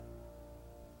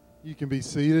You can be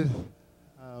seated.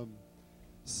 Um,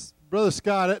 Brother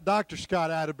Scott, Dr. Scott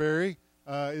Atterbury,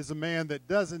 is a man that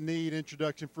doesn't need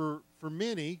introduction for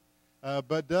many,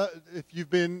 but if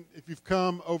you've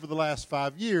come over the last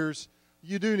 5 years,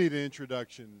 you do need an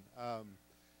introduction.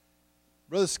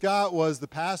 Brother Scott was the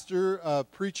pastor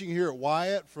preaching here at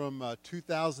Wyatt from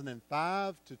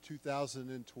 2005 to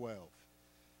 2012.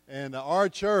 And our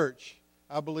church,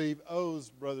 I believe, owes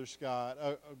Brother Scott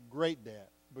a great debt,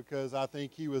 because I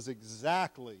think he was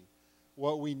exactly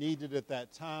what we needed at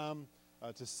that time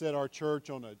to set our church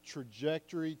on a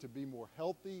trajectory to be more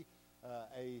healthy,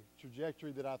 a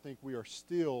trajectory that I think we are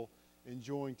still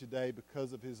enjoying today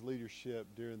because of his leadership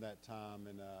during that time.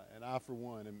 And I, for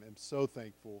one, am so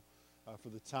thankful for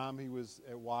the time he was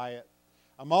at Wyatt.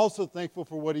 I'm also thankful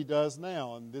for what he does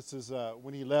now. And this is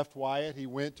when he left Wyatt, he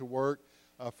went to work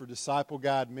for Disciple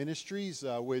Guide Ministries,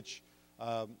 which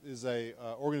is a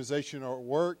organization or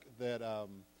work that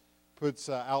puts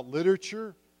out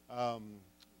literature,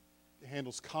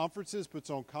 handles conferences, puts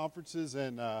on conferences,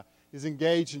 and is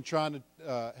engaged in trying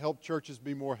to help churches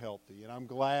be more healthy. And I'm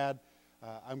glad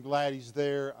he's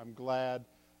there. I'm glad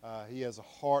he has a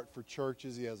heart for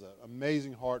churches. He has an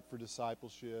amazing heart for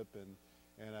discipleship,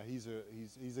 and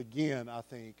he's again, I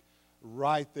think,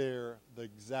 right there, the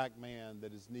exact man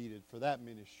that is needed for that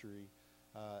ministry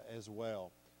as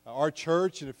well. Our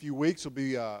church in a few weeks will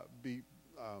be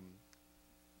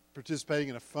participating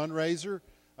in a fundraiser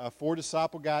for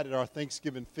Disciple Guide at our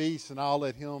Thanksgiving feast, and I'll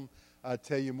let him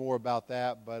tell you more about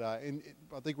that. But I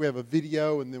think we have a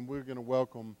video, and then we're going to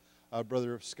welcome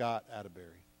Brother Scott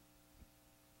Atterbury.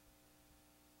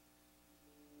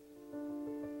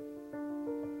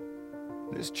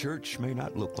 This church may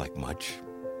not look like much.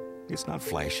 It's not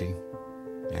flashy,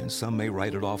 and some may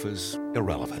write it off as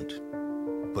irrelevant.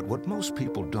 But what most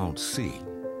people don't see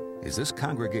is this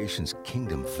congregation's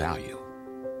kingdom value.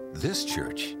 This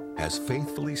church has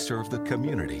faithfully served the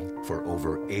community for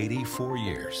over 84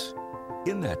 years.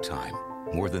 In that time,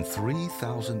 more than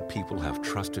 3,000 people have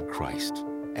trusted Christ,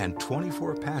 and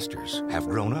 24 pastors have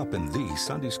grown up in these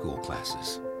Sunday school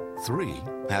classes. 3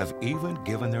 have even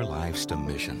given their lives to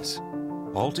missions.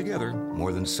 Altogether,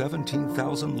 more than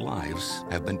 17,000 lives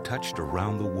have been touched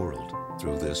around the world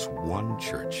through this one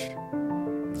church.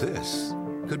 This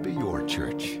could be your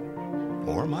church,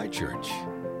 or my church.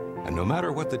 And no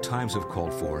matter what the times have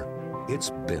called for, it's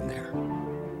been there.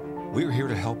 We're here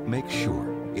to help make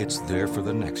sure it's there for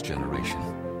the next generation,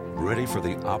 ready for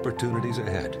the opportunities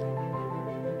ahead.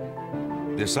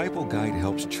 Disciple Guide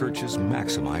helps churches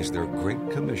maximize their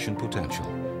Great Commission potential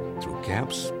through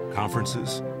camps,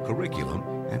 conferences, curriculum,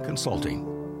 and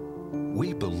consulting.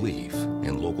 We believe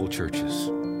in local churches.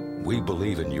 We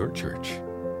believe in your church.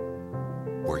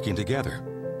 Working together,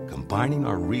 combining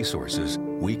our resources,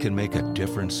 we can make a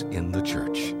difference in the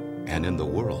church and in the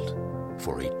world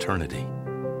for eternity.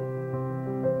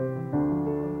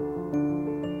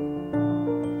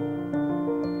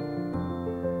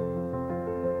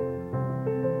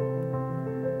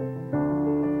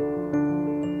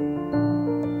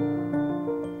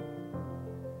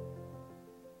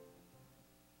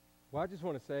 Well, I just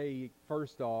want to say,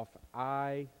 first off,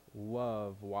 I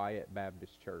love Wyatt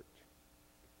Baptist Church.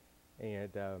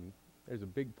 And there's a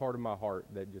big part of my heart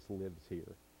that just lives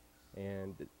here.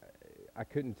 And I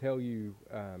couldn't tell you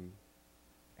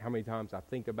how many times I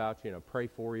think about you and I pray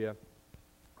for you.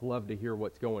 I love to hear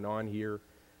what's going on here.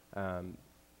 I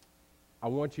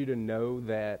want you to know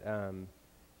that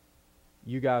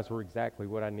you guys were exactly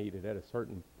what I needed at a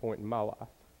certain point in my life.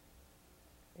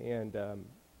 And of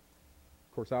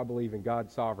course, I believe in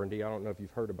God's sovereignty. I don't know if you've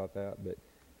heard about that,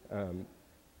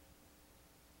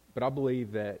 but I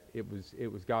believe that it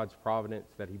was God's providence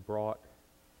that He brought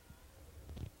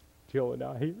Jill and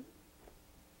I here.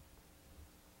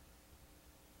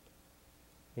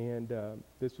 And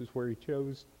this is where He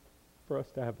chose for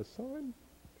us to have a son.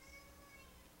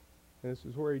 And this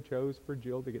is where He chose for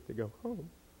Jill to get to go home.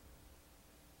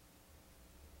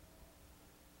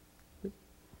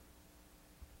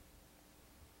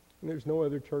 And there's no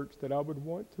other church that I would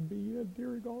want to be in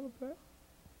during all of that.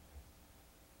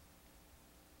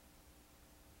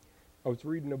 I was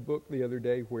reading a book the other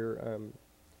day where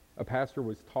a pastor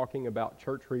was talking about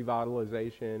church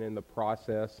revitalization and the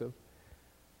process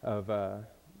of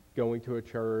going to a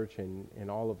church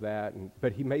and all of that.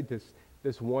 But he made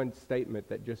this one statement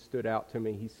that just stood out to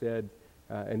me. He said,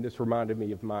 and this reminded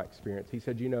me of my experience. He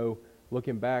said,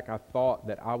 looking back, I thought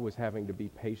that I was having to be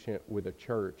patient with a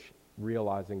church,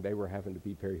 realizing they were having to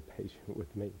be very patient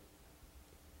with me.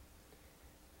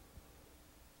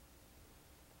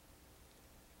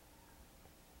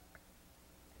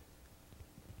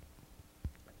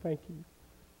 Thank you.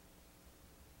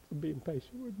 for being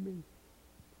patient with me.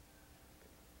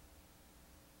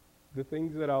 The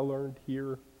things that I learned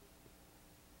here,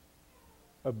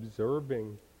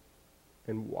 observing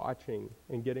and watching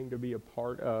and getting to be a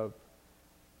part of,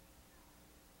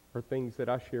 are things that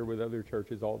I share with other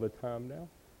churches all the time now.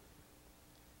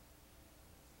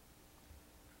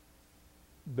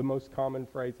 The most common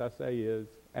phrase I say is,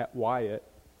 at Wyatt,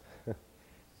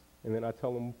 and then I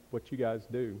tell them what you guys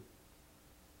do,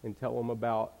 and tell them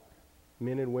about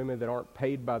men and women that aren't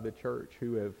paid by the church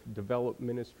who have developed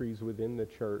ministries within the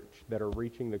church that are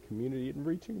reaching the community and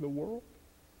reaching the world.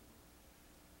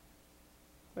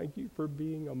 Thank you for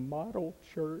being a model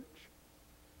church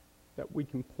that we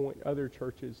can point other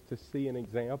churches to see an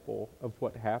example of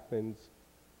what happens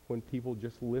when people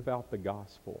just live out the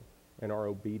gospel and are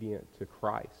obedient to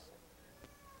Christ.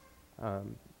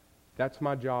 That's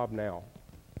my job now,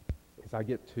 is I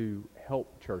get to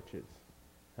help churches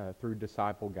through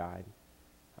Disciple Guide.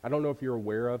 I don't know if you're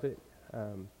aware of it.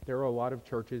 There are a lot of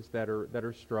churches that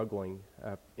are struggling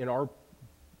in our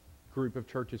group of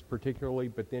churches particularly,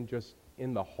 but then just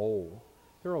in the whole.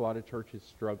 There are a lot of churches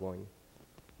struggling.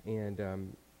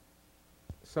 And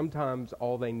sometimes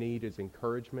all they need is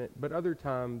encouragement, but other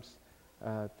times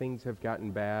things have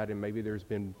gotten bad and maybe there's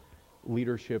been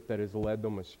leadership that has led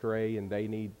them astray and they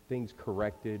need things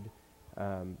corrected.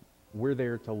 We're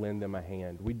there to lend them a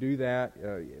hand. We do that.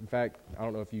 In fact, I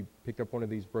don't know if you picked up one of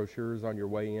these brochures on your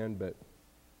way in, but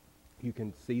you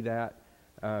can see that.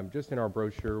 Just in our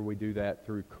brochure, we do that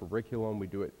through curriculum. We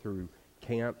do it through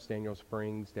camps, Daniel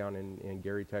Springs down in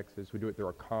Gary, Texas. We do it through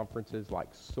our conferences like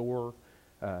SOAR,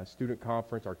 Student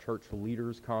Conference, our Church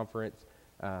Leaders Conference,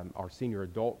 our Senior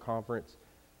Adult Conference.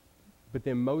 But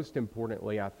then most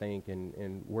importantly, I think,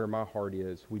 and where my heart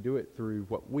is, we do it through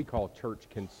what we call church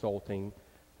consulting,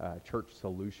 church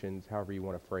solutions, however you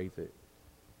want to phrase it.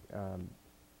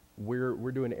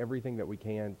 We're doing everything that we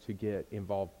can to get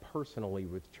involved personally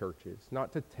with churches,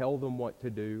 not to tell them what to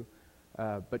do,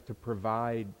 but to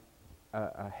provide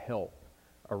a help,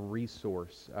 a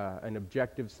resource, an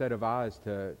objective set of eyes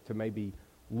to maybe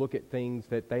look at things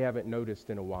that they haven't noticed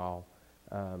in a while,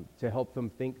 to help them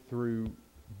think through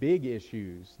big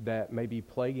issues that may be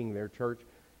plaguing their church,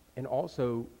 and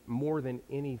also, more than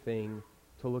anything,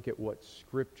 to look at what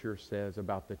Scripture says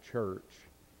about the church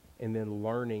and then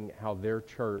learning how their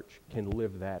church can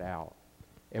live that out.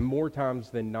 And more times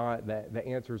than not, the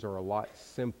answers are a lot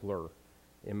simpler,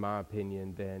 in my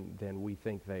opinion, than we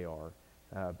think they are,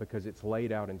 because it's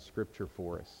laid out in Scripture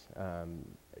for us.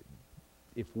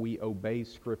 If we obey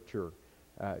Scripture,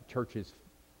 churches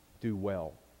do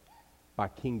well by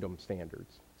kingdom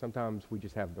standards. Sometimes we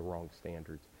just have the wrong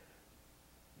standards.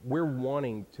 We're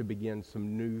wanting to begin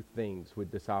some new things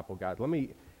with Disciple Guide.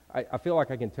 I feel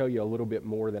like I can tell you a little bit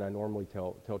more than I normally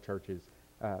tell churches.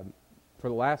 For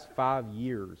the last 5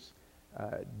 years,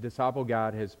 Disciple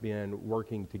Guide has been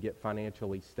working to get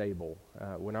financially stable.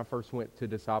 When I first went to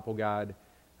Disciple Guide,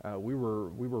 we were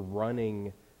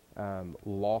running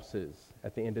losses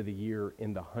at the end of the year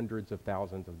in the hundreds of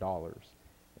thousands of dollars.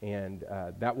 And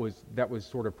that was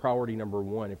sort of priority number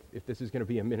one. If this is going to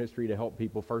be a ministry to help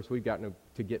people, first we've got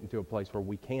to get into a place where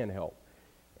we can help.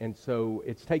 And so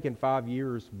it's taken 5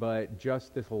 years, but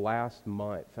just this last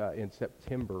month, in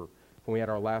September, when we had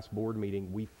our last board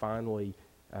meeting, we finally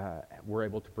were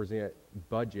able to present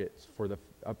budgets for the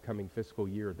upcoming fiscal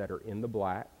year that are in the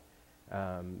black,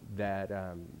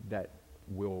 that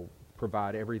will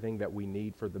provide everything that we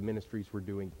need for the ministries we're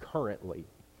doing currently,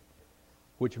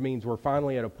 which means we're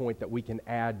finally at a point that we can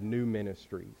add new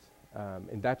ministries.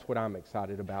 And that's what I'm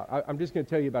excited about. I'm just going to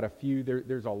tell you about a few.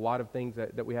 There's a lot of things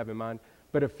that we have in mind,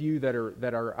 but a few that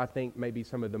are, I think, maybe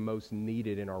some of the most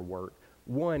needed in our work.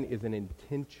 One is an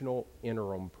intentional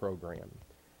interim program.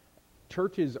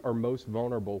 Churches are most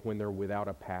vulnerable when they're without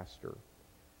a pastor.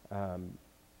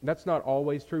 That's not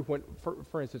always true.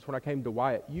 For instance, when I came to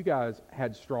Wyatt, you guys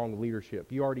had strong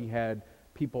leadership. You already had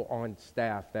people on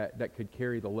staff that could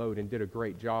carry the load and did a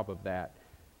great job of that.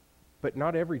 But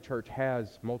not every church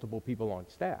has multiple people on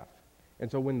staff.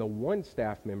 And so when the one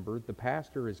staff member, the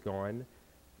pastor, is gone,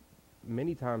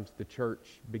 many times the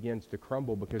church begins to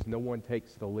crumble because no one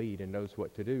takes the lead and knows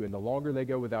what to do. And the longer they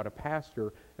go without a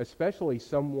pastor, especially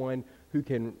someone who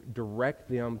can direct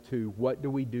them to what do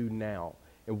we do now?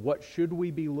 And what should we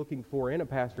be looking for in a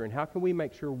pastor? And how can we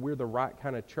make sure we're the right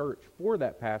kind of church for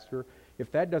that pastor?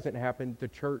 If that doesn't happen, the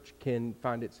church can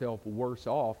find itself worse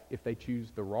off if they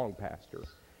choose the wrong pastor.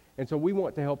 And so we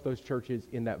want to help those churches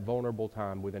in that vulnerable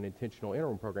time with an intentional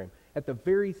interim program. At the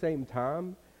very same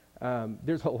time,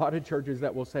 there's a lot of churches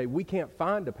that will say, we can't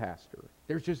find a pastor.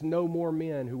 There's just no more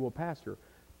men who will pastor.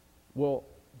 Well,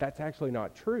 that's actually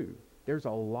not true. there's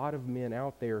a lot of men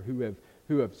out there who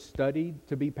have studied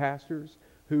to be pastors,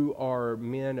 who are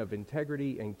men of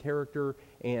integrity and character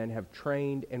and have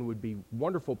trained and would be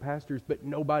wonderful pastors, but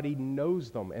nobody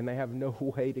knows them and they have no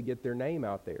way to get their name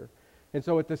out there. And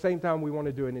so at the same time we want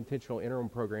to do an intentional interim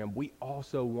program, we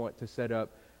also want to set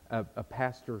up a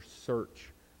pastor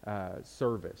search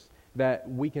service that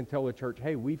we can tell the church,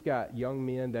 hey, we've got young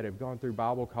men that have gone through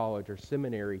Bible college or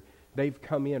seminary. They've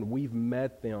come in, we've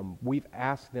met them, we've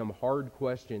asked them hard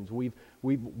questions, we've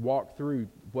walked through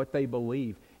what they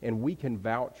believe, and we can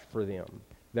vouch for them,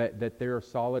 that they're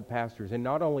solid pastors. And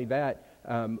not only that,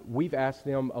 we've asked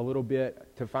them a little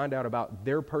bit to find out about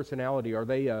their personality. Are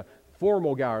they a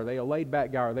formal guy? Are they a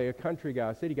laid-back guy? Are they a country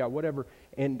guy, a city guy, whatever?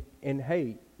 And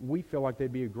hey, we feel like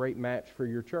they'd be a great match for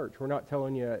your church. We're not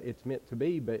telling you it's meant to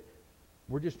be, but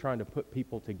we're just trying to put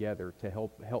people together to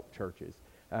help churches.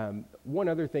 One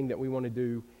other thing that we want to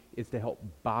do is to help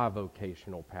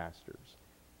bivocational pastors.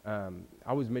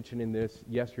 I was mentioning this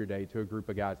yesterday to a group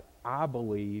of guys. I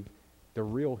believe the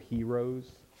real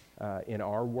heroes in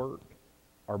our work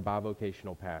are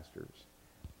bivocational pastors,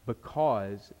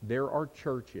 because there are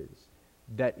churches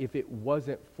that if it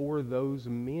wasn't for those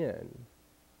men,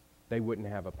 they wouldn't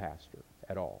have a pastor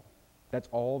at all. That's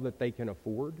all that they can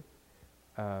afford.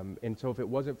 And so if it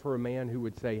wasn't for a man who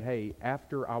would say, hey,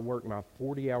 after I work my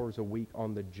 40 hours a week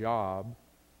on the job,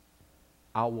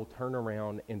 I will turn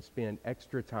around and spend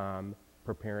extra time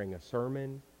preparing a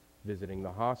sermon, visiting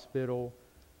the hospital,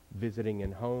 visiting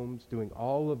in homes, doing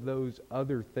all of those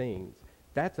other things.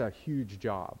 That's a huge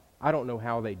job. I don't know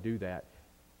how they do that.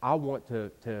 I want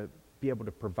to be able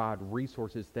to provide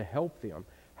resources to help them.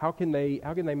 How can they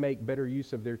make better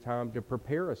use of their time to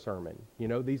prepare a sermon? You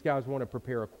know, these guys want to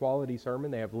prepare a quality sermon.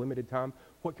 They have limited time.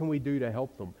 What can we do to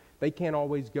help them? They can't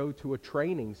always go to a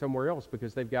training somewhere else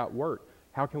because they've got work.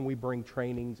 How can we bring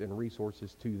trainings and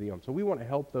resources to them? So we want to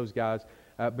help those guys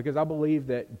because I believe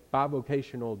that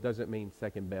bivocational doesn't mean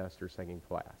second best or second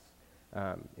class.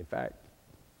 In fact,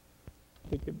 I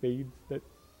think it means that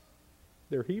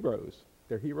they're heroes.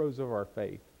 They're heroes of our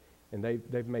faith. And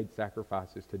they've made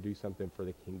sacrifices to do something for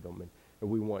the kingdom, and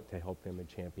we want to help them and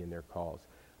champion their cause.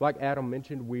 Like Adam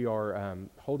mentioned, we are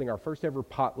holding our first ever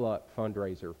potluck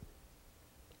fundraiser.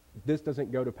 This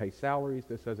doesn't go to pay salaries.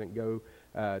 This doesn't go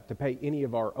to pay any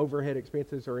of our overhead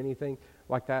expenses or anything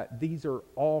like that. These are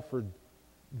all for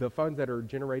the funds that are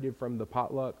generated from the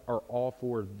potluck are all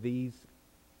for these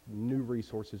new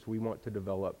resources we want to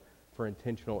develop for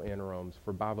intentional interims,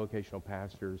 for bivocational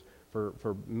pastors,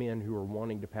 for men who are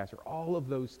wanting to pastor, all of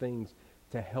those things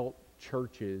to help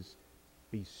churches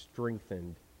be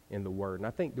strengthened in the Word. And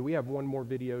I think, do we have one more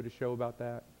video to show about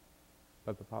that,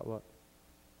 about the potluck?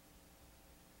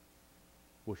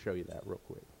 We'll show you that real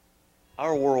quick.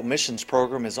 Our world missions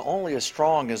program is only as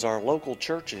strong as our local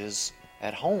churches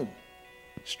at home.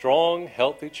 Strong,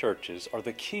 healthy churches are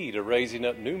the key to raising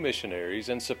up new missionaries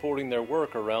and supporting their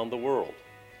work around the world.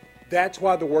 That's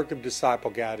why the work of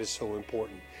Disciple Guide is so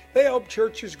important. They help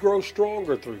churches grow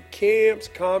stronger through camps,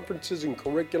 conferences, and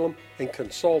curriculum and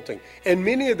consulting. And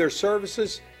many of their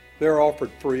services, they're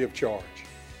offered free of charge.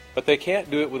 But they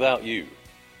can't do it without you.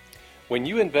 When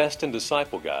you invest in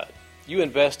Disciple Guide, you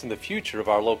invest in the future of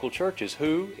our local churches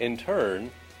who, in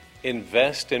turn,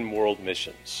 invest in world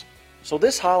missions. So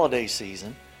this holiday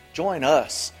season, join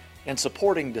us in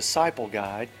supporting Disciple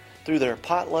Guide through their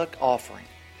potluck offering.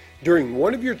 During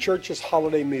one of your church's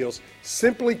holiday meals,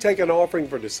 simply take an offering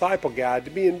for Disciple Guide to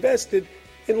be invested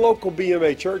in local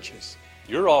BMA churches.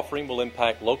 Your offering will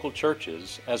impact local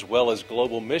churches as well as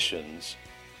global missions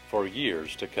for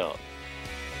years to come.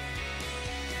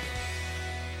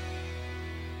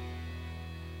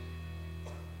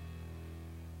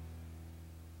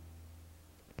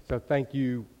 So thank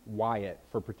you, Wyatt,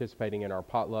 for participating in our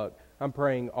potluck. I'm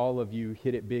praying all of you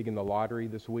hit it big in the lottery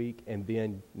this week, and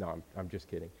then, no, I'm just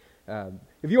kidding.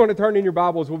 If you want to turn in your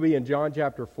Bibles, we'll be in John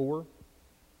chapter 4.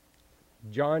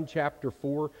 John chapter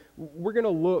 4. We're going to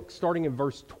look starting in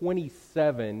verse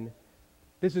 27.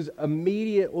 This is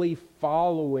immediately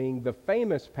following the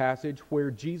famous passage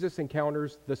where Jesus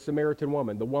encounters the Samaritan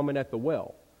woman, the woman at the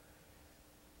well.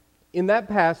 In that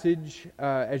passage,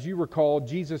 as you recall,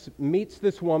 Jesus meets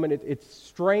this woman. It's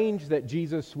strange that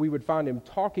Jesus, we would find him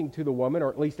talking to the woman, or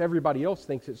at least everybody else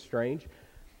thinks it's strange,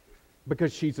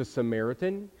 because she's a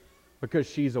Samaritan, because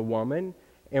she's a woman,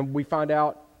 and we find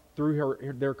out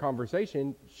through their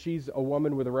conversation, she's a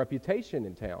woman with a reputation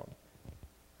in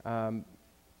town.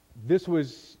 This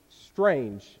was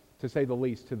strange, to say the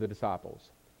least, to the disciples.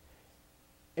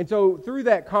 And so through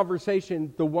that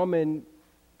conversation, the woman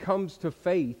comes to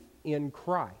faith in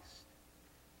Christ.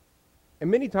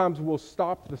 And many times we'll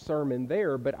stop the sermon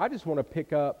there, but I just want to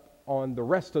pick up on the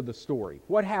rest of the story.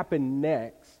 What happened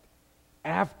next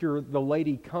after the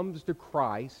lady comes to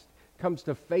Christ, comes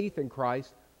to faith in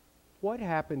Christ? What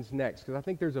happens next? Because I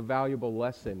think there's a valuable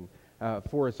lesson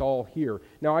for us all here.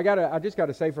 Now, I just got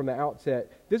to say from the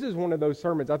outset, this is one of those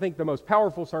sermons. I think the most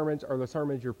powerful sermons are the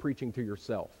sermons you're preaching to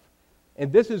yourself.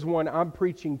 And this is one I'm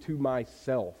preaching to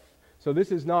myself. So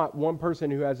this is not one person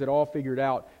who has it all figured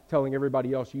out telling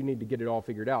everybody else you need to get it all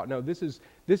figured out. No, this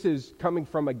is coming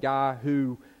from a guy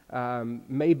who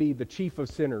may be the chief of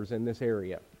sinners in this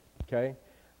area. Okay,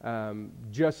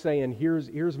 just saying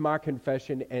here's my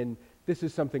confession, and this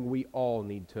is something we all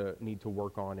need to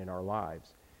work on in our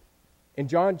lives. In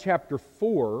John chapter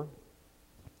 4,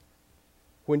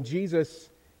 when Jesus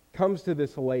comes to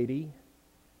this lady,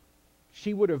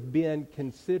 she would have been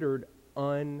considered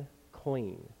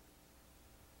unclean.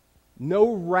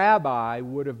 No rabbi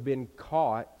would have been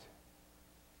caught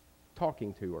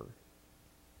talking to her.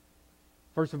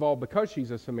 First of all, because she's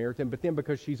a Samaritan, but then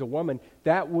because she's a woman,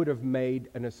 that would have made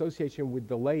an association with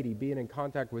the lady, being in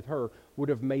contact with her, would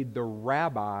have made the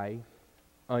rabbi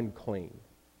unclean.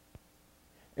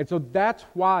 And so that's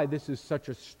why this is such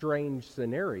a strange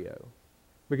scenario,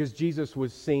 because Jesus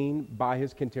was seen by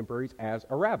his contemporaries as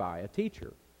a rabbi, a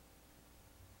teacher.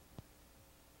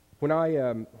 When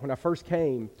I first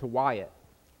came to Wyatt,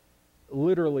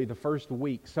 literally the first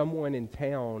week, someone in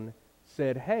town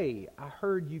said, "Hey, I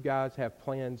heard you guys have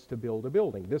plans to build a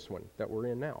building," this one that we're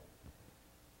in now.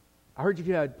 "I heard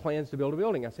you had plans to build a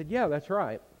building." I said, "Yeah, that's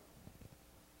right."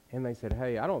 And they said,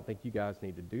 "Hey, I don't think you guys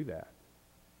need to do that."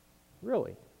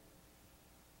 "Really?"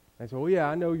 I said, "Well, yeah,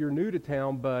 I know you're new to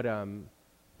town, but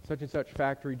such and such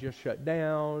factory just shut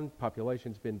down,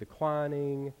 population's been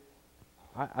declining.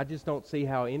 I just don't see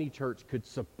how any church could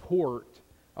support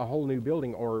a whole new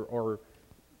building or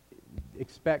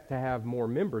expect to have more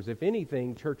members. If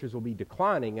anything, churches will be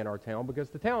declining in our town because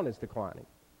the town is declining."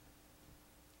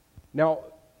 Now,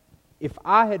 if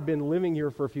I had been living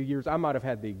here for a few years, I might have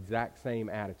had the exact same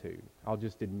attitude. I'll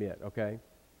just admit, okay?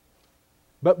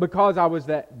 But because I was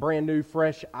that brand new,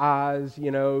 fresh eyes,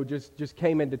 just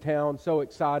came into town, so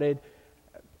excited,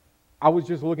 I was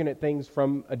just looking at things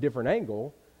from a different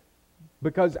angle,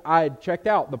 because I had checked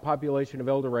out the population of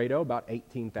El Dorado, about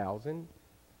 18,000,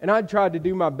 and I'd tried to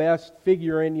do my best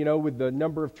figuring, with the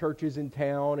number of churches in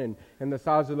town and the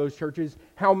size of those churches,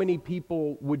 how many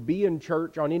people would be in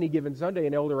church on any given Sunday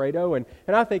in El Dorado, and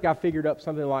I think I figured up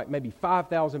something like maybe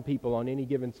 5,000 people on any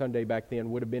given Sunday back then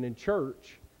would have been in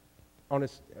church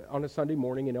on a Sunday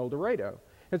morning in El Dorado.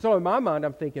 And so in my mind,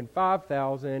 I'm thinking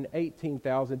 5,000,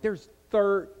 18,000, there's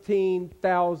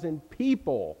 13,000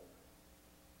 people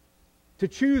to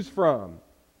choose from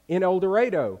in El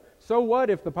Dorado. So what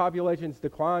if the population's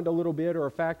declined a little bit or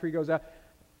a factory goes out?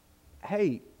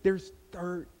 Hey, there's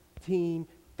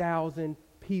 13,000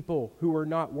 people who are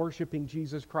not worshiping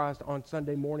Jesus Christ on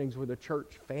Sunday mornings with a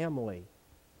church family.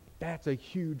 That's a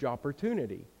huge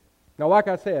opportunity. Now, like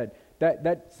I said,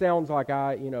 that sounds like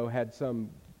I, had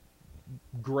some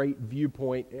great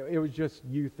viewpoint. It was just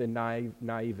youth and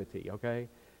naivety, okay?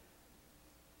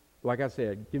 Like I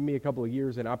said, give me a couple of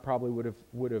years and I probably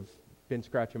would have been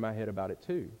scratching my head about it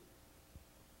too.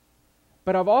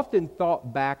 But I've often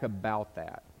thought back about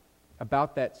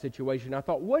that situation. I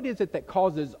thought, what is it that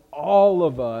causes all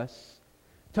of us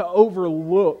to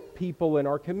overlook people in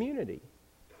our community?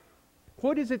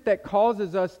 What is it that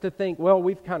causes us to think, well,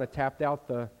 we've kind of tapped out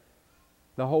the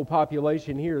whole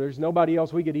population here. There's nobody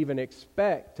else we could even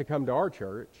expect to come to our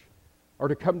church or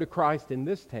to come to Christ in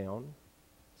this town.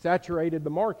 Saturated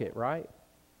the market, right?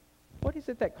 What is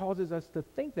it that causes us to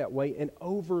think that way and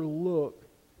overlook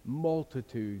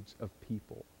multitudes of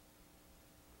people?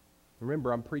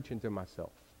 Remember, I'm preaching to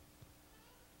myself.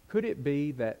 Could it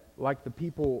be that, like the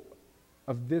people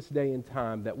of this day and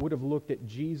time that would have looked at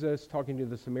Jesus talking to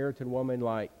the Samaritan woman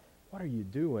like, "What are you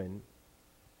doing?"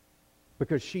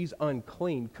 because she's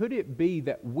unclean. Could it be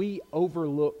that we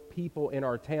overlook people in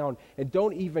our town and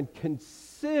don't even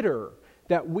consider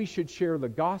that we should share the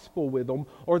gospel with them,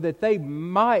 or that they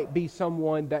might be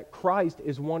someone that Christ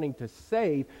is wanting to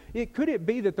save? Could it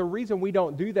be that the reason we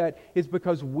don't do that is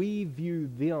because we view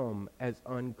them as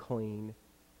unclean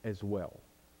as well?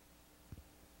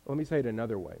 Let me say it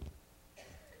another way.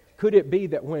 Could it be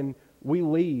that when we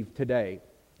leave today,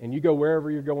 and you go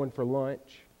wherever you're going for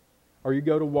lunch, or you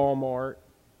go to Walmart,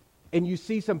 and you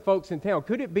see some folks in town,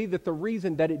 could it be that the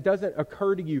reason that it doesn't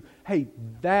occur to you, hey,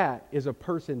 that is a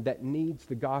person that needs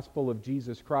the gospel of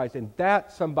Jesus Christ, and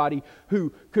that's somebody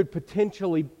who could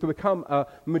potentially become a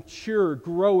mature,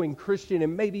 growing Christian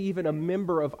and maybe even a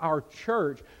member of our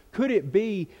church? Could it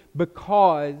be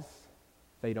because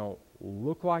They don't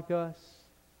look like us.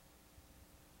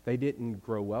 They didn't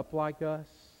grow up like us.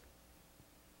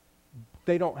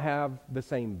 They don't have the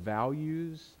same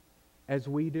values as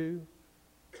we do.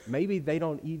 Maybe they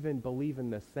don't even believe in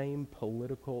the same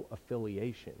political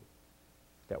affiliation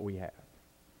that we have.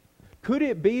 Could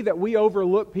it be that we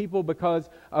overlook people because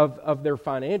of their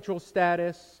financial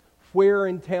status, where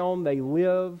in town they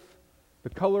live, the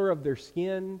color of their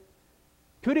skin?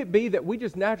 Could it be that we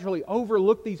just naturally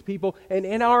overlook these people, and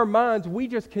in our minds we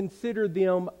just consider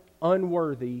them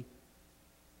unworthy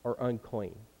or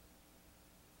unclean?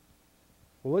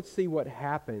 Well, let's see what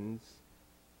happens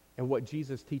and what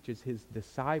Jesus teaches his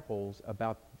disciples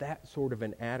about that sort of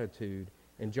an attitude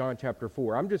in John chapter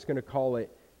 4. I'm just going to call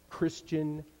it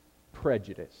Christian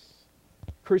prejudice.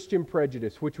 Christian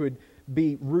prejudice, which would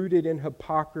be rooted in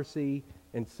hypocrisy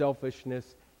and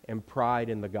selfishness and pride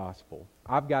in the gospel.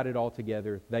 I've got it all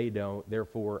together, they don't,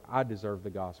 therefore I deserve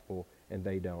the gospel and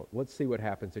they don't. Let's see what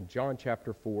happens in John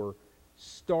chapter 4,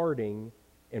 starting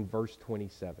in verse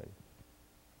 27.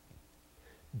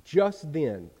 Just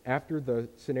then, after the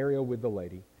scenario with the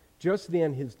lady, just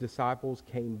then his disciples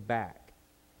came back,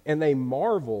 and they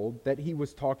marveled that he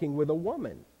was talking with a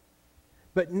woman.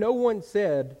 But no one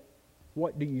said,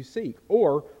 "What do you seek?"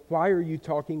 or "Why are you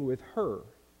talking with her?"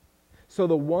 So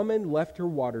the woman left her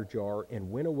water jar and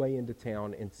went away into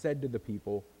town and said to the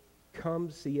people,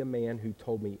 "Come see a man who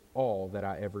told me all that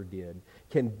I ever did.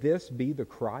 Can this be the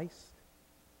Christ?"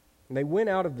 And they went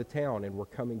out of the town and were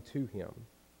coming to him.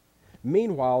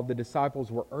 Meanwhile, the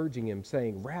disciples were urging him,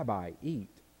 saying, "Rabbi, eat."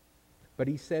 But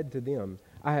he said to them,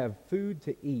 "I have food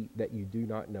to eat that you do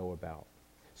not know about."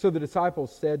 So the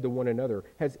disciples said to one another,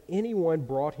 "Has anyone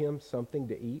brought him something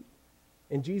to eat?"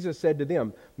 And Jesus said to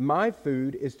them, "My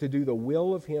food is to do the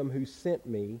will of him who sent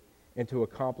me and to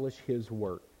accomplish his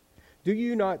work. Do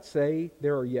you not say,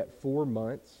 'There are yet 4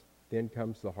 months, then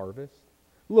comes the harvest'?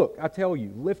 Look, I tell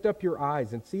you, lift up your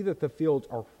eyes and see that the fields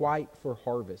are white for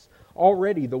harvest.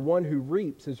 Already the one who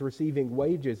reaps is receiving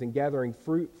wages and gathering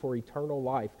fruit for eternal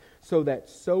life, so that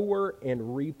sower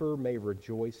and reaper may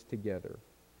rejoice together.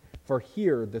 For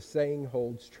here the saying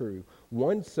holds true,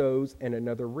 one sows and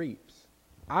another reaps.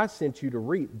 I sent you to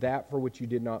reap that for which you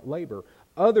did not labor.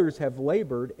 Others have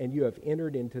labored, and you have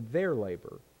entered into their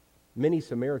labor." Many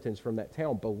Samaritans from that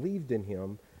town believed in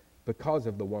him because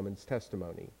of the woman's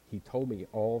testimony. "He told me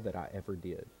all that I ever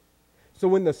did." So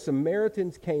when the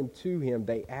Samaritans came to him,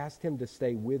 they asked him to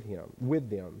stay with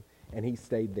them, and he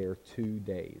stayed there 2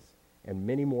 days. And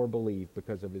many more believed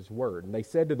because of his word. And they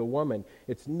said to the woman,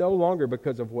 "It's no longer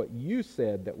because of what you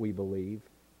said that we believe,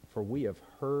 for we have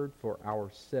heard for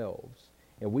ourselves,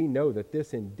 and we know that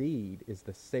this indeed is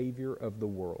the Savior of the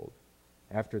world."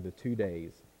 After the 2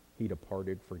 days, he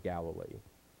departed for Galilee.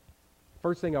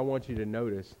 First thing I want you to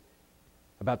notice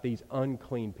about these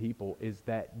unclean people is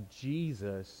that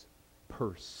Jesus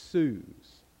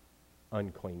pursues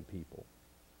unclean people.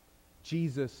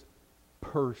 Jesus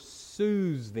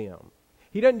pursues them.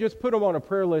 He doesn't just put them on a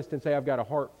prayer list and say, "I've got a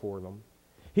heart for them."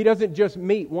 He doesn't just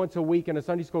meet once a week in a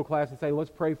Sunday school class and say, "Let's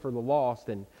pray for the lost."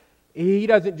 And he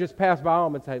doesn't just pass by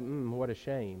them and say, "What a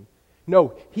shame."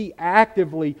 No, he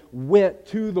actively went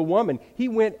to the woman. He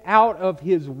went out of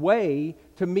his way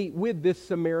to meet with this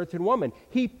Samaritan woman.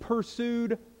 He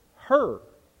pursued her.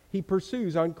 He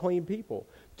pursues unclean people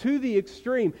to the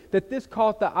extreme that this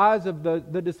caught the eyes of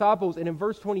the disciples. And in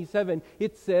verse 27,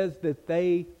 it says that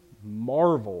they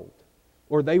marveled,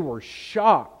 or they were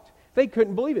shocked. They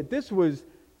couldn't believe it. This was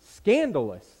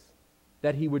scandalous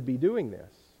that he would be doing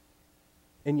this.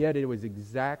 And yet it was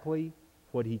exactly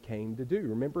what he came to do.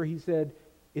 Remember, he said,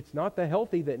 "It's not the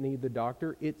healthy that need the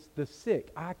doctor, it's the sick.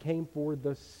 I came for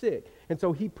the sick." And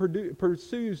so he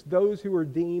pursues those who are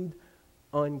deemed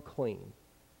unclean.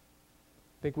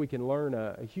 I think we can learn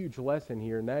a huge lesson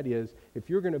here, and that is, if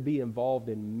you're going to be involved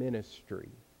in ministry,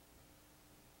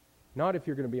 not if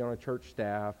you're going to be on a church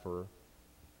staff or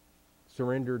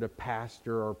surrender to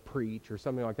pastor or preach or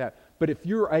something like that, but if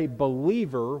you're a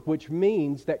believer, which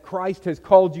means that Christ has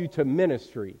called you to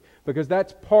ministry, because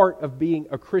that's part of being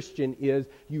a Christian, is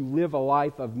you live a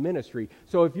life of ministry.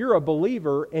 So if you're a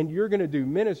believer and you're going to do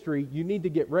ministry, you need to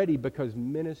get ready, because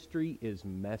ministry is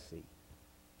messy.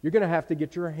 You're going to have to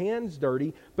get your hands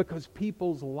dirty because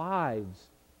people's lives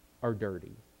are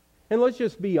dirty. And let's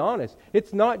just be honest,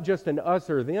 it's not just an us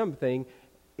or them thing.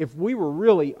 If we were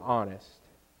really honest,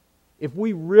 if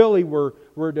we really were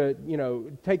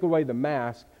to, take away the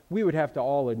mask, we would have to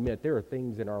all admit there are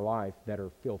things in our life that are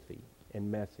filthy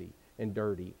and messy and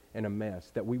dirty and a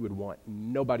mess that we would want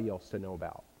nobody else to know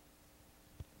about.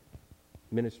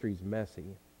 Ministry's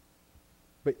messy.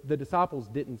 But the disciples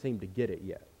didn't seem to get it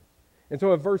yet. And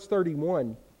so at verse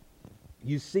 31,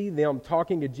 you see them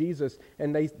talking to Jesus,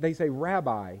 and they say,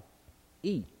 Rabbi,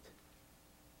 eat.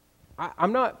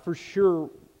 I'm not for sure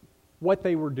what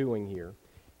they were doing here.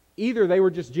 Either they were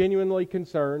just genuinely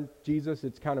concerned, Jesus,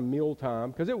 it's kind of meal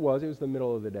time, because it was the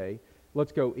middle of the day,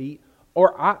 let's go eat.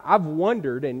 Or I've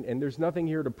wondered, and there's nothing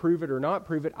here to prove it or not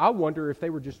prove it, I wonder if they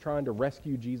were just trying to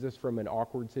rescue Jesus from an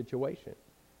awkward situation.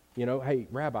 You know, hey,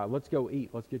 Rabbi, let's go eat.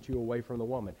 Let's get you away from the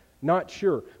woman. Not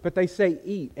sure. But they say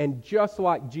eat. And just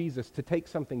like Jesus, to take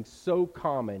something so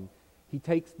common, he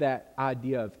takes that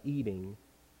idea of eating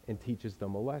and teaches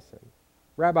them a lesson.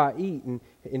 Rabbi, eat.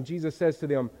 And Jesus says to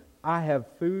them, I have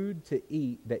food to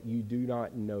eat that you do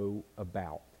not know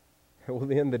about. Well,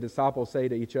 then the disciples say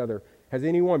to each other, has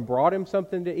anyone brought him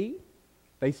something to eat?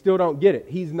 They still don't get it.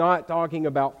 He's not talking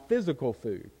about physical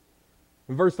food.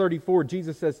 In verse 34,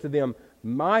 Jesus says to them,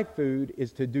 my food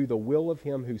is to do the will of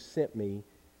him who sent me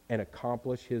and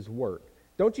accomplish his work.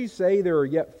 Don't you say there are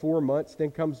yet 4 months,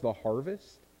 then comes the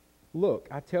harvest? Look,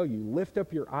 I tell you, lift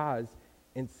up your eyes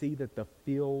and see that the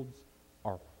fields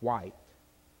are white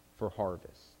for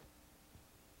harvest.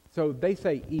 So they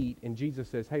say eat, and Jesus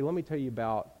says, hey, let me tell you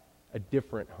about a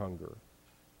different hunger.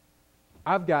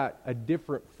 I've got a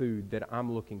different food that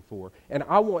I'm looking for, and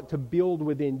I want to build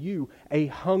within you a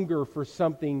hunger for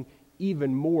something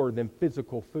even more than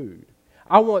physical food.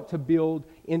 I want to build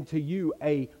into you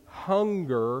a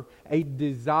hunger, a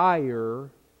desire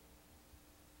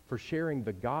for sharing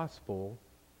the gospel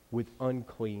with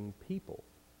unclean people,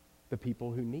 the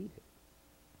people who need it.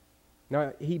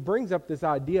 Now, he brings up this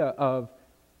idea of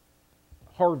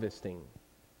harvesting.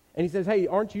 And he says, hey,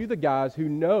 aren't you the guys who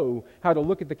know how to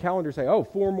look at the calendar and say,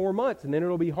 4 more months and then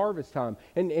it'll be harvest time.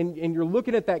 And you're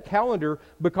looking at that calendar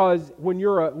because when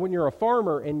you're a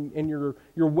farmer and your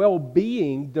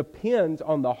well-being depends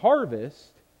on the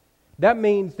harvest, that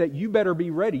means that you better be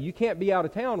ready. You can't be out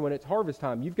of town when it's harvest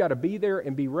time. You've got to be there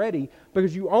and be ready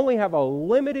because you only have a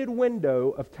limited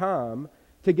window of time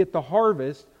to get the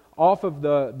harvest off of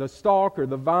the stalk or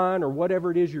the vine or whatever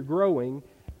it is you're growing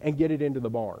and get it into the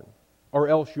barn, or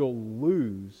else you'll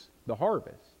lose the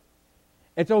harvest.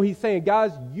 And so he's saying,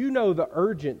 guys, you know the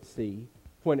urgency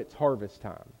when it's harvest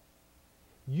time.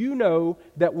 You know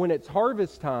that when it's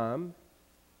harvest time,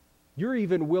 you're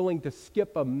even willing to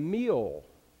skip a meal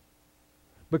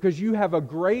because you have a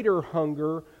greater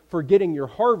hunger for getting your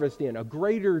harvest in, a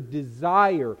greater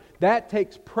desire. That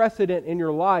takes precedent in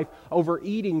your life over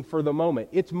eating for the moment.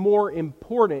 It's more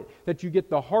important that you get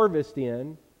the harvest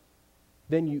in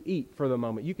than you eat for the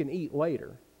moment. You can eat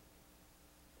later.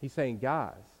 He's saying,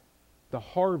 guys, the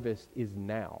harvest is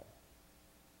now.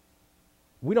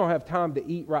 We don't have time to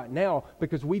eat right now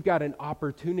because we've got an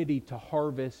opportunity to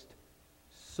harvest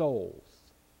souls.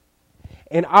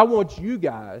 And I want you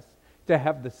guys to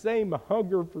have the same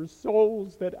hunger for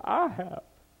souls that I have,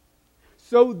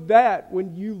 so that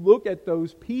when you look at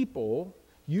those people,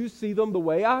 you see them the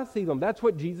way I see them. That's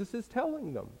what Jesus is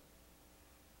telling them.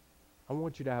 I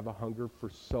want you to have a hunger for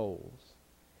souls.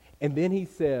 And then he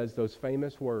says those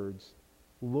famous words,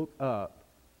 look up,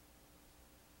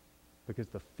 because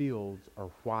the fields are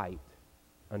white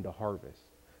unto harvest.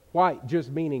 White just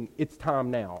meaning it's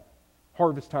time now.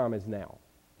 Harvest time is now.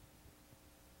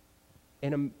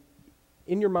 And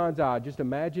in your mind's eye, just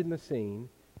imagine the scene.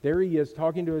 There he is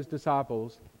talking to his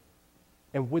disciples.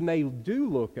 And when they do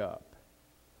look up,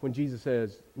 when Jesus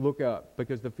says, look up,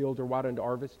 because the fields are white unto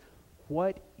harvest,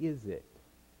 what is it?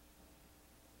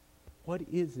 What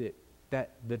is it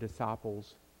that the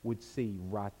disciples would see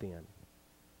right then?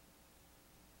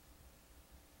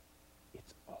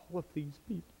 It's all of these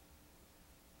people.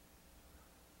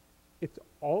 It's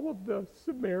all of the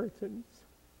Samaritans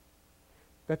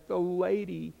that the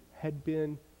lady had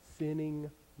been sinning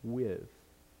with.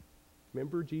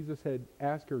 Remember, Jesus had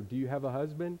asked her, do you have a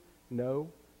husband? No.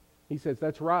 He says,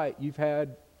 that's right, you've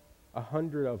had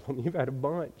 100 of them. You've had a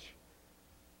bunch.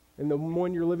 And the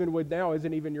one you're living with now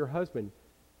isn't even your husband.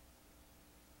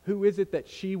 Who is it that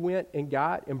she went and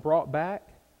got and brought back?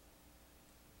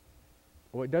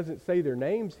 Well, it doesn't say their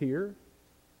names here.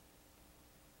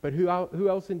 But who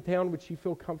else in town would she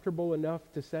feel comfortable enough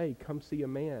to say, come see a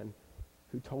man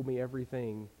who told me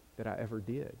everything that I ever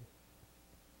did?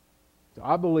 So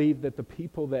I believe that the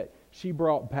people that she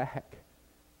brought back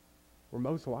were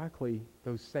most likely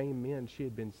those same men she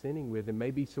had been sinning with, and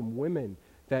maybe some women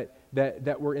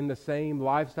that were in the same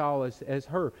lifestyle as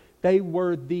her. They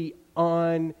were the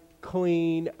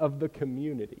unclean of the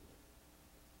community.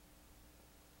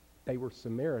 They were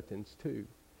Samaritans too.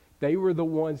 They were the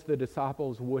ones the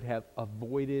disciples would have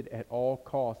avoided at all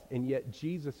costs. And yet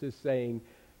Jesus is saying,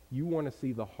 you want to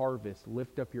see the harvest,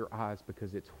 lift up your eyes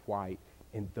because it's white.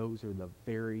 And those are the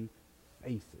very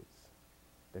faces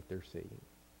that they're seeing.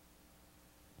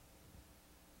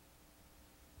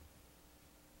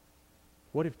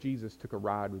 What if Jesus took a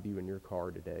ride with you in your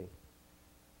car today?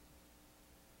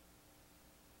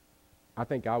 I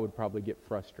think I would probably get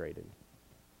frustrated.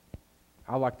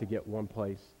 I like to get one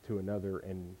place to another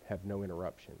and have no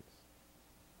interruptions.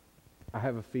 I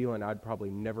have a feeling I'd probably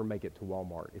never make it to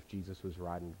Walmart if Jesus was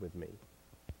riding with me.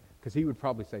 Because he would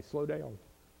probably say, slow down.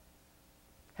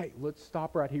 Hey, let's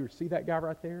stop right here. See that guy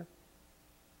right there?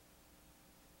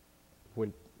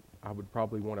 When I would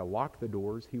probably want to lock the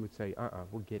doors, he would say,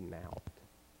 we're getting out.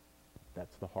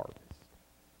 That's the harvest.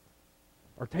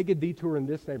 Or take a detour in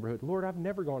this neighborhood. Lord, I've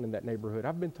never gone in that neighborhood.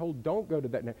 I've been told don't go to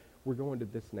that neighborhood. We're going to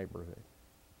this neighborhood.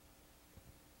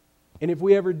 And if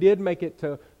we ever did make it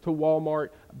to Walmart,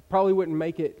 probably wouldn't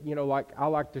make it, like I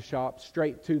like to shop,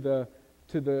 straight to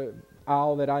the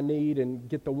aisle that I need and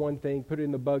get the one thing, put it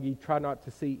in the buggy, try not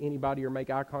to see anybody or make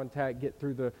eye contact, get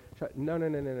through the...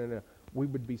 No. We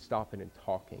would be stopping and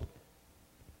talking.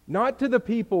 Not to the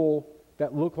people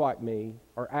that look like me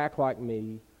or act like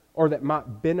me or that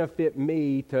might benefit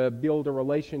me to build a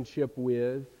relationship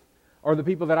with, or the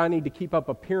people that I need to keep up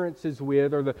appearances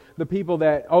with, or the people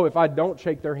that, if I don't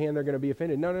shake their hand, they're going to be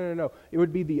offended. No. It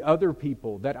would be the other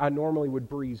people that I normally would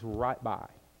breeze right by.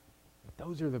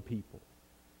 Those are the people.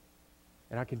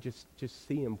 And I can just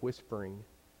see them whispering,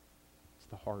 it's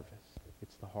the harvest,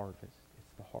 it's the harvest,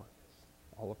 it's the harvest,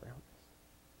 all around us.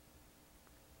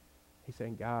 He's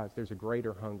saying, guys, there's a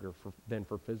greater hunger than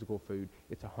for physical food.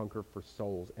 It's a hunger for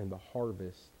souls, and the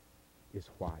harvest is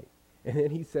white. And then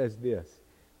he says this.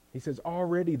 He says,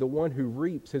 already the one who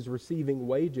reaps is receiving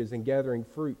wages and gathering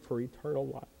fruit for eternal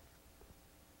life.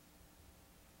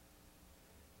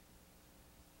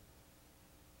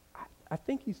 I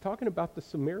think he's talking about the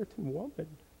Samaritan woman.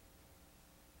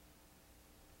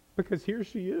 Because here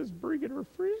she is bringing her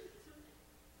fruit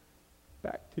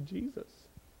back to Jesus.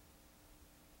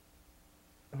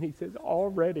 And he says,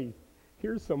 already,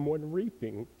 here's someone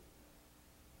reaping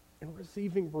and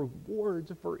receiving rewards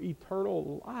for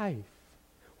eternal life.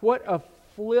 What a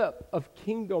flip of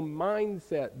kingdom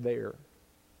mindset there.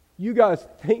 You guys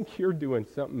think you're doing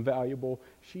something valuable.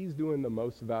 She's doing the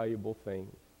most valuable thing.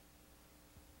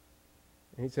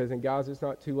 And he says, and guys, it's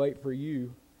not too late for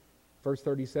you. Verse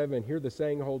 37, here the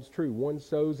saying holds true. One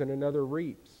sows and another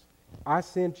reaps. I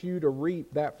sent you to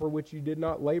reap that for which you did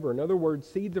not labor. In other words,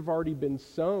 seeds have already been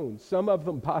sown. Some of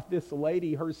them by this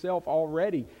lady herself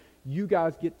already. You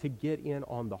guys get in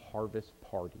on the harvest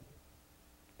party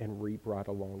and reap right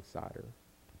alongside her.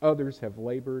 Others have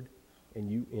labored, and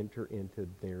you enter into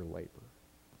their labor.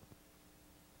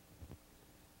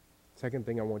 Second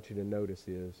thing I want you to notice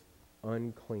is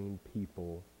unclean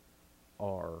people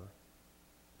are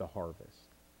the harvest.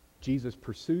 Jesus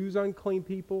pursues unclean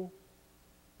people,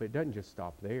 but it doesn't just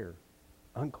stop there.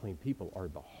 Unclean people are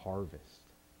the harvest.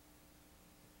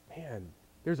 Man,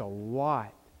 there's a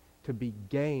lot to be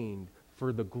gained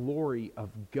for the glory of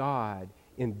God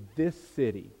in this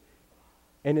city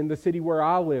and in the city where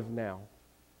I live now,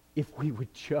 if we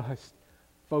would just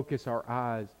focus our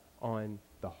eyes on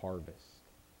the harvest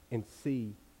and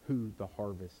see who the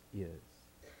harvest is.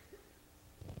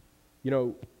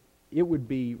 It would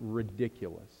be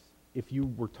ridiculous if you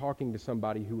were talking to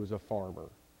somebody who was a farmer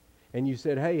and you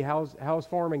said, hey, how's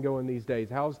farming going these days?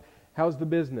 How's the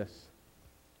business?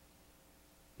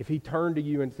 If he turned to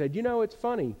you and said, it's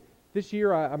funny, this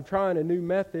year I'm trying a new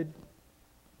method,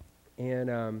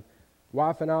 and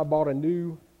wife and I bought a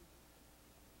new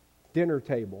dinner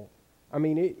table. I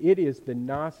mean, it is the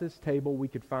nicest table we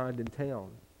could find in town.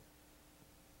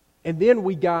 And then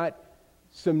we got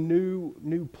some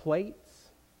new plates,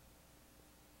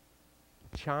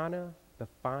 china, the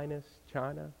finest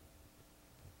china,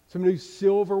 some new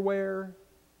silverware.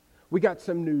 We got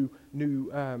some new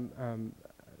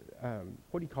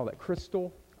what do you call that?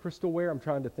 Crystalware. I'm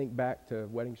trying to think back to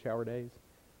wedding shower days.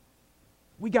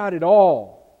 We got it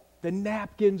all. The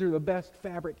napkins are the best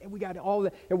fabric, and we got all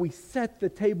that, and we set the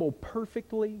table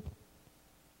perfectly.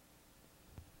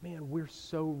 Man, we're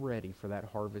so ready for that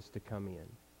harvest to come in.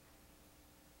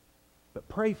 But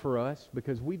pray for us,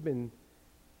 because we've been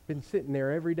sitting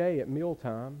there every day at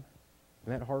mealtime,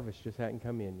 and that harvest just hadn't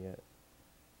come in yet.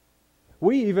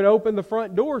 We even opened the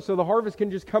front door so the harvest can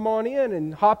just come on in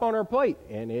and hop on our plate,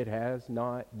 and it has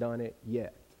not done it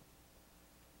yet.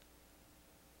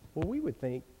 Well, we would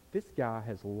think this guy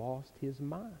has lost his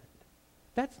mind.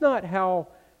 That's not how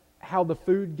the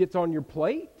food gets on your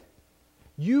plate.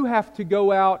 You have to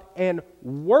go out and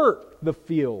work the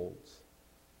fields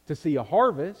to see a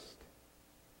harvest.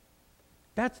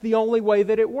 That's the only way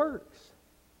that it works.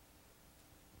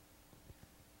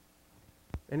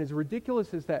 And as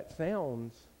ridiculous as that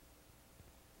sounds,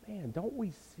 man, don't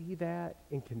we see that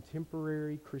in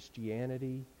contemporary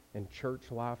Christianity and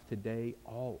church life today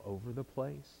all over the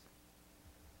place?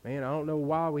 Man, I don't know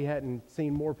why we hadn't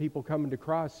seen more people coming to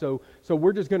Christ. So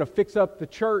we're just going to fix up the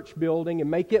church building and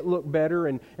make it look better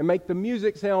and make the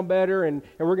music sound better. And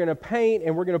we're going to paint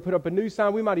and we're going to put up a new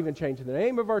sign. We might even change the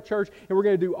name of our church. And we're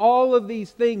going to do all of these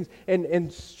things.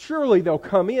 And surely they'll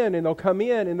come in and they'll come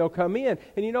in and they'll come in.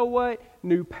 And you know what?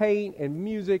 New paint and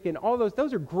music and all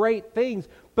those are great things.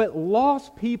 But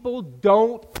lost people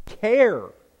don't care.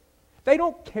 They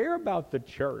don't care about the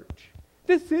church.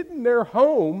 This isn't their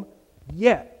home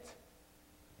yet.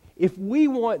 If we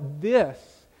want this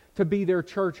to be their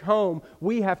church home,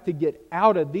 we have to get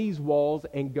out of these walls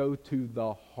and go to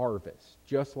the harvest,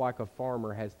 just like a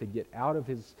farmer has to get out of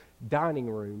his dining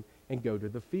room and go to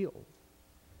the field.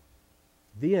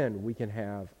 Then we can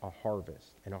have a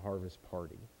harvest and a harvest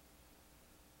party.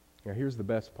 Now here's the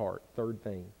best part, third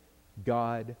thing.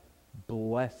 God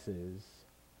blesses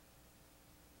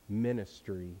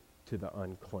ministry to the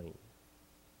unclean.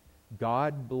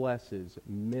 God blesses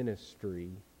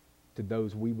ministry to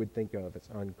those we would think of as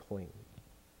unclean.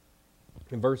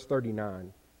 In verse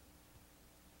 39,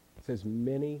 it says,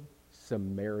 many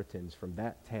Samaritans from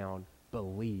that town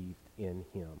believed in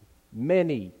him.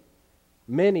 Many.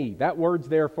 That word's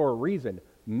there for a reason.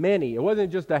 Many. It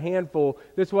wasn't just a handful.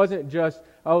 This wasn't just,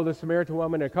 the Samaritan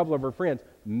woman and a couple of her friends.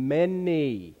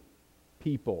 Many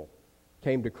people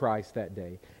came to Christ that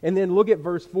day. And then look at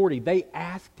verse 40. They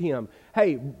asked him,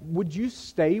 hey, would you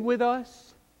stay with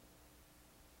us?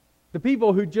 The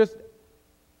people who just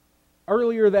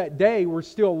earlier that day were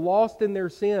still lost in their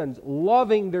sins,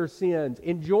 loving their sins,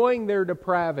 enjoying their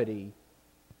depravity,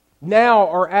 now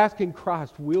are asking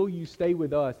Christ, will you stay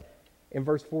with us? And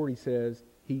verse 40 says,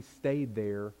 he stayed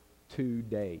there 2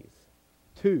 days.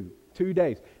 Two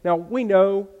days. Now, we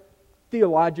know,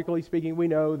 theologically speaking, we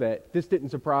know that this didn't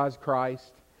surprise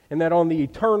Christ, and that on the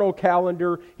eternal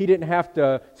calendar, he didn't have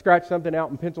to scratch something out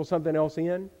and pencil something else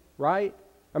in, right?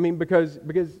 I mean, because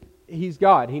he's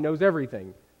God. He knows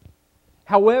everything.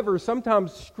 However,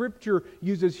 sometimes Scripture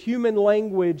uses human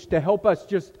language to help us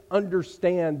just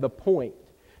understand the point.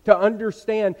 To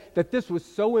understand that this was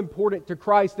so important to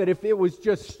Christ that if it was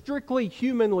just strictly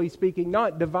humanly speaking,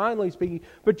 not divinely speaking,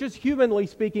 but just humanly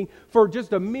speaking, for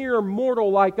just a mere mortal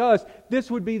like us,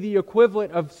 this would be the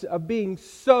equivalent of being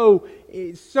so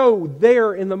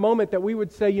there in the moment that we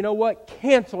would say, you know what,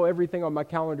 cancel everything on my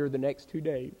calendar the next 2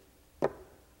 days.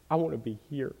 I want to be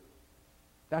here.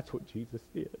 That's what Jesus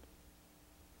did.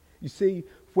 You see,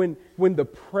 when the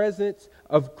presence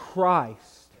of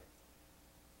Christ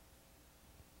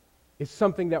is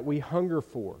something that we hunger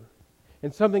for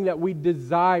and something that we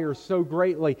desire so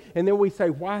greatly, and then we say,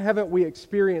 why haven't we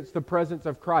experienced the presence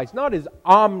of Christ? Not His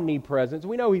omnipresence.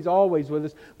 We know He's always with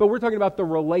us, but we're talking about the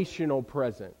relational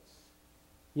presence.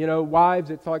 You know,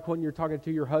 wives, it's like when you're talking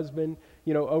to your husband,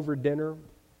 over dinner,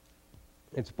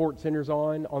 and SportsCenter's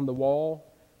on the wall,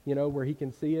 where he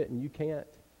can see it and you can't.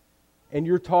 And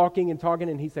you're talking,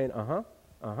 and he's saying, oh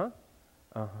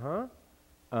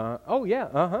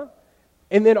yeah,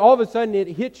 And then all of a sudden it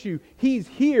hits you, he's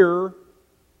here,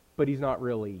 but he's not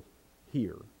really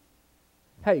here.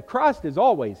 Hey, Christ is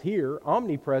always here,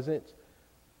 omnipresent,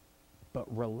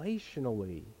 but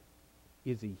relationally,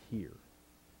 is He here?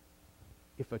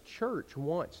 If a church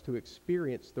wants to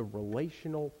experience the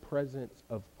relational presence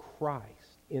of Christ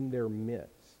in their midst,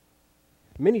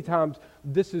 many times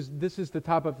this is the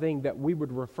type of thing that we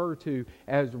would refer to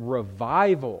as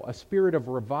revival, a spirit of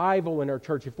revival in our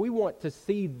church. If we want to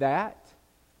see that,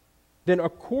 then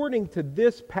according to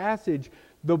this passage,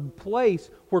 the place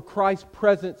where Christ's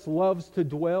presence loves to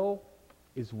dwell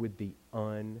is with the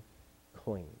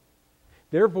unclean.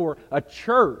 Therefore, a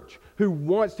church who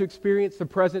wants to experience the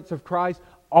presence of Christ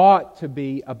ought to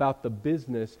be about the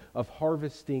business of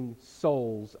harvesting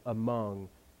souls among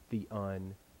the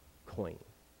unclean.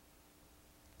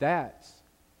 That's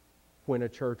when a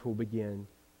church will begin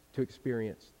to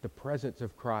experience the presence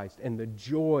of Christ and the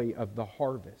joy of the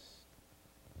harvest.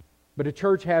 But a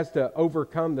church has to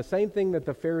overcome the same thing that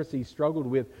the Pharisees struggled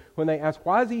with when they asked,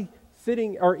 why is He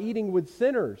sitting or eating with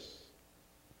sinners?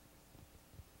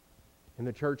 And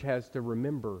the church has to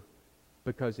remember,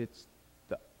 because it's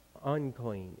the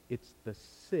unclean, it's the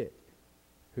sick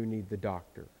who need the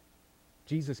doctor.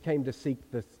 Jesus came to seek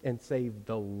and save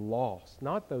the lost,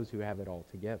 not those who have it all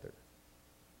together.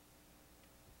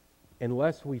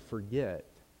 Unless we forget,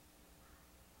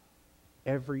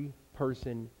 every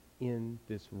person in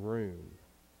this room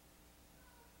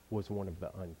was one of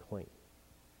the unclean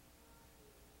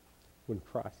when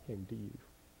Christ came to you.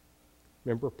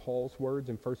 Remember Paul's words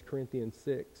in 1 Corinthians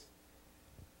 6?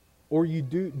 Or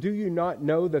do you not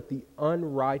know that the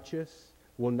unrighteous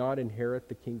will not inherit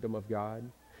the kingdom of God?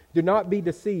 Do not be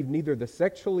deceived, neither the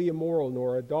sexually immoral,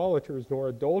 nor idolaters, nor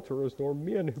adulterers, nor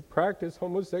men who practice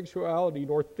homosexuality,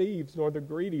 nor thieves, nor the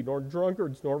greedy, nor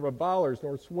drunkards, nor revilers,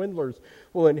 nor swindlers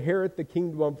will inherit the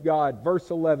kingdom of God.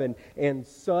 Verse 11, and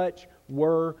such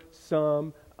were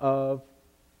some of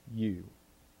you.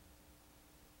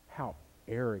 How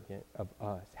arrogant of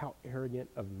us. How arrogant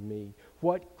of me.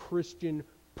 What Christian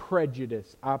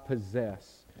prejudice I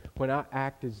possess when I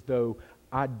act as though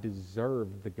I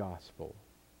deserve the gospel,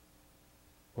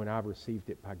 when I've received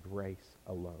it by grace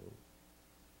alone.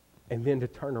 And then to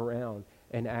turn around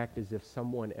and act as if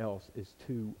someone else is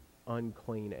too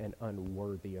unclean and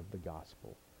unworthy of the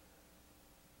gospel.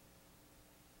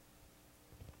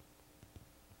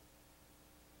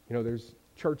 You know, there's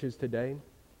churches today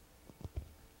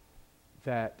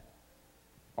that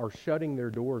are shutting their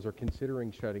doors or considering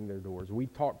shutting their doors. We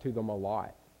talk to them a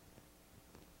lot.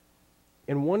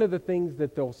 And one of the things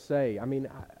that they'll say,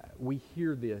 we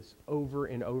hear this over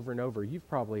and over and over. You've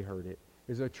probably heard it.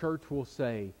 Is a church will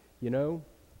say, we're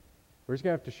just going to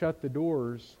have to shut the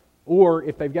doors. Or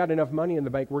if they've got enough money in the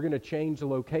bank, we're going to change the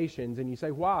locations. And you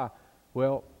say, why?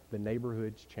 Well, the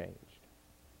neighborhood's changed.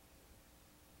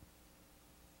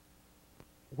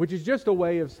 Which is just a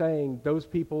way of saying those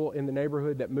people in the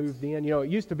neighborhood that moved in, it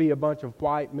used to be a bunch of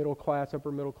white, middle class, upper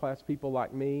middle class people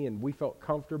like me, and we felt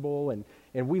comfortable, and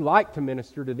we liked to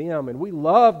minister to them, and we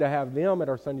loved to have them at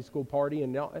our Sunday school party,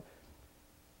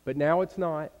 but now it's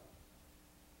not.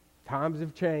 Times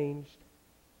have changed,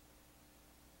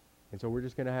 and so we're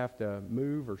just going to have to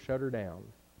move or shut her down.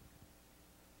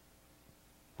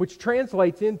 Which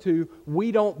translates into,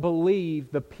 we don't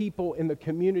believe the people in the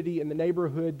community, in the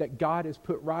neighborhood that God has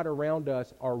put right around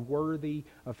us are worthy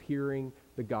of hearing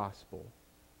the gospel.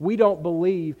 We don't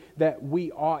believe that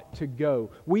we ought to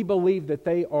go. We believe that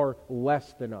they are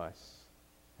less than us.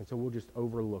 And so we'll just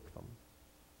overlook them.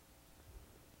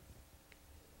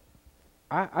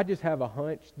 I just have a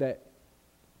hunch that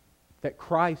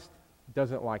Christ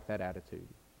doesn't like that attitude.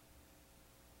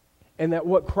 And that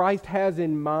what Christ has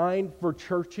in mind for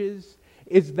churches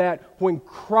is that when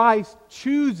Christ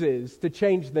chooses to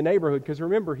change the neighborhood, because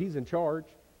remember, He's in charge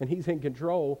and He's in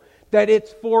control, that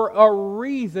it's for a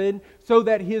reason so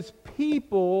that His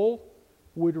people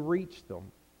would reach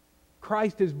them.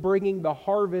 Christ is bringing the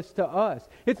harvest to us.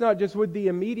 It's not just with the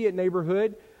immediate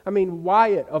neighborhood.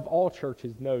 Wyatt of all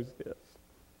churches knows this.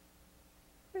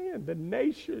 Man, the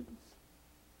nations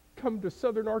come to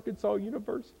Southern Arkansas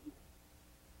University.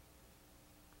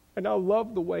 And I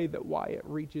love the way that Wyatt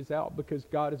reaches out because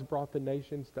God has brought the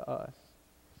nations to us.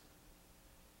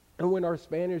 And when our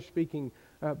Spanish-speaking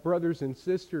brothers and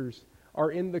sisters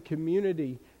are in the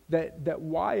community, that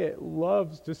Wyatt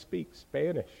loves to speak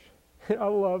Spanish. And I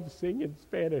love singing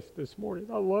Spanish this morning.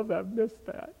 I love that. I've missed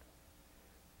that.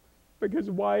 Because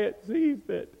Wyatt sees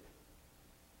that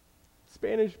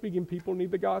Spanish-speaking people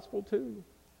need the gospel too.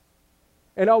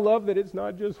 And I love that it's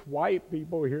not just white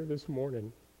people here this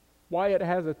morning. Wyatt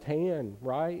has a tan,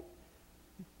 right?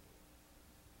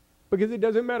 Because it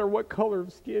doesn't matter what color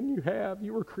of skin you have.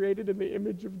 You were created in the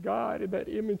image of God, and that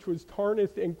image was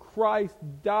tarnished, and Christ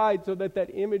died so that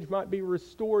that image might be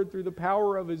restored through the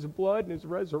power of His blood and His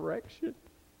resurrection.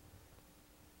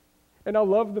 And I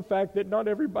love the fact that not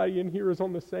everybody in here is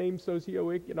on the same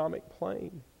socioeconomic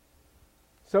plane.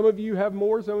 Some of you have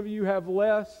more, some of you have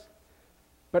less.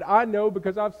 But I know,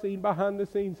 because I've seen behind the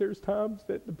scenes, there's times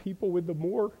that the people with the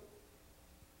more,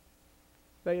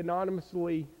 they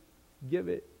anonymously give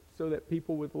it so that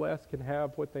people with less can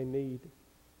have what they need.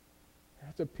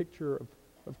 That's a picture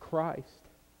of Christ.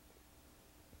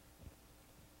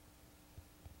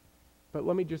 But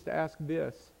let me just ask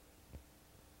this.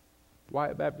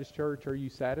 Wyatt Baptist Church, are you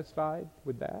satisfied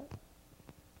with that?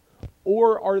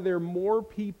 Or are there more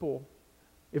people,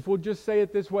 if we'll just say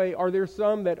it this way, are there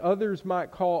some that others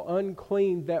might call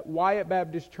unclean that Wyatt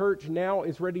Baptist Church now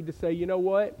is ready to say, you know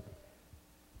what?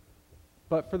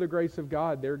 But for the grace of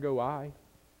God, there go I.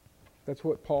 That's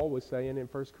what Paul was saying in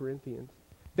 1 Corinthians.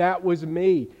 That was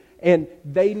me. And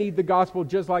they need the gospel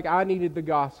just like I needed the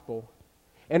gospel.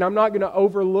 And I'm not going to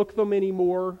overlook them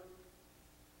anymore,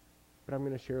 but I'm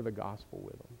going to share the gospel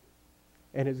with them.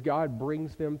 And as God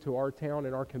brings them to our town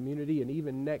and our community and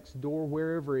even next door,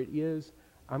 wherever it is,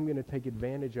 I'm going to take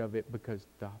advantage of it because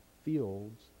the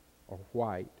fields are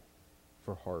white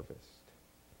for harvest.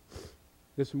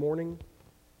 This morning,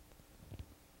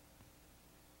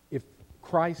 if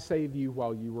Christ saved you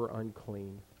while you were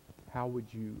unclean, how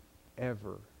would you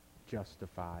ever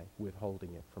justify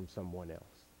withholding it from someone else?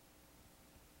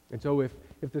 And so if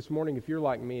this morning, if you're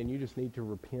like me and you just need to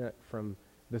repent from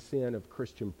the sin of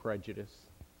Christian prejudice,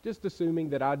 just assuming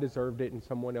that I deserved it and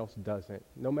someone else doesn't,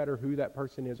 no matter who that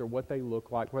person is or what they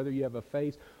look like, whether you have a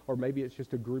face or maybe it's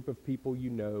just a group of people you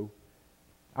know,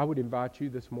 I would invite you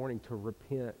this morning to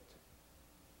repent.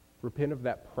 Repent of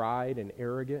that pride and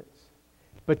arrogance.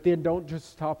 But then don't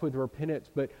just stop with repentance,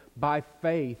 but by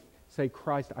faith say,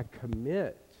 Christ, I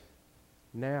commit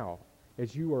now,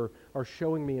 as you are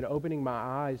showing me and opening my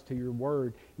eyes to your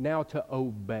word, now to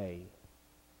obey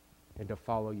and to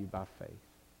follow you by faith.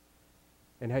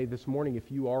 And hey, this morning,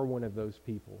 if you are one of those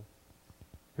people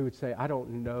who would say, I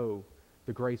don't know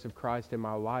the grace of Christ in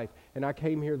my life, and I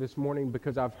came here this morning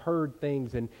because I've heard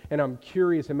things and I'm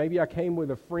curious, and maybe I came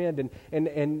with a friend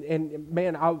and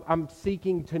man, I'm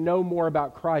seeking to know more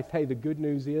about Christ. Hey, the good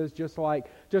news is, just like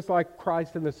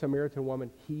Christ and the Samaritan woman,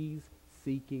 He's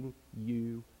seeking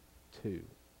you too.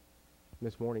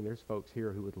 This morning, there's folks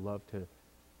here who would love to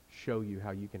show you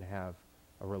how you can have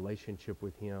a relationship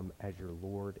with Him as your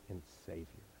Lord and Savior.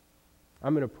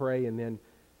 I'm going to pray, and then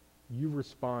you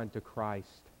respond to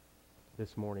Christ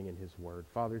this morning in His Word.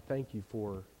 Father, thank you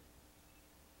for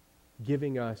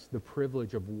giving us the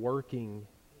privilege of working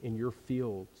in your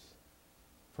fields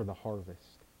for the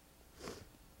harvest.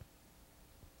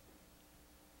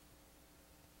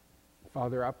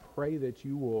 Father, I pray that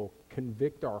you will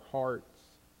convict our hearts,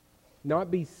 not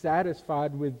be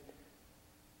satisfied with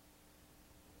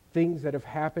things that have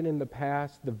happened in the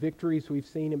past, the victories we've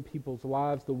seen in people's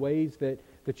lives, the ways that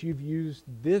you've used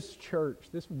this church,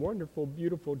 this wonderful,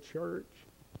 beautiful church,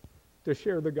 to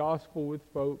share the gospel with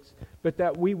folks, but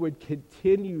that we would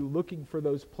continue looking for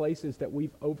those places that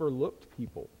we've overlooked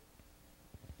people,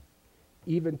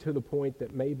 even to the point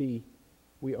that maybe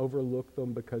we overlook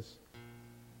them because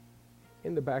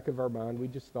in the back of our mind we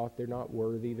just thought they're not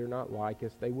worthy, they're not like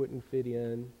us, they wouldn't fit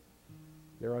in,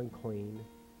 they're unclean.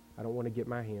 I don't want to get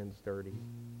my hands dirty.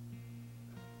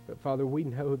 But Father, we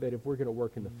know that if we're going to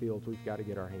work in the fields, we've got to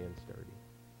get our hands dirty.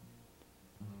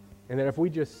 And that if we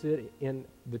just sit in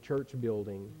the church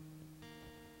building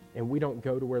and we don't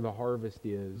go to where the harvest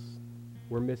is,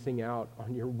 we're missing out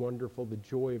on the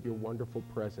joy of your wonderful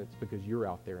presence, because you're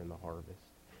out there in the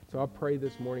harvest. So I pray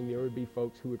this morning there would be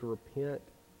folks who would repent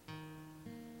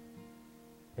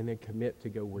and then commit to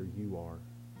go where you are,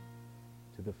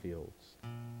 to the fields.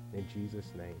 In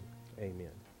Jesus' name,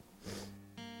 amen.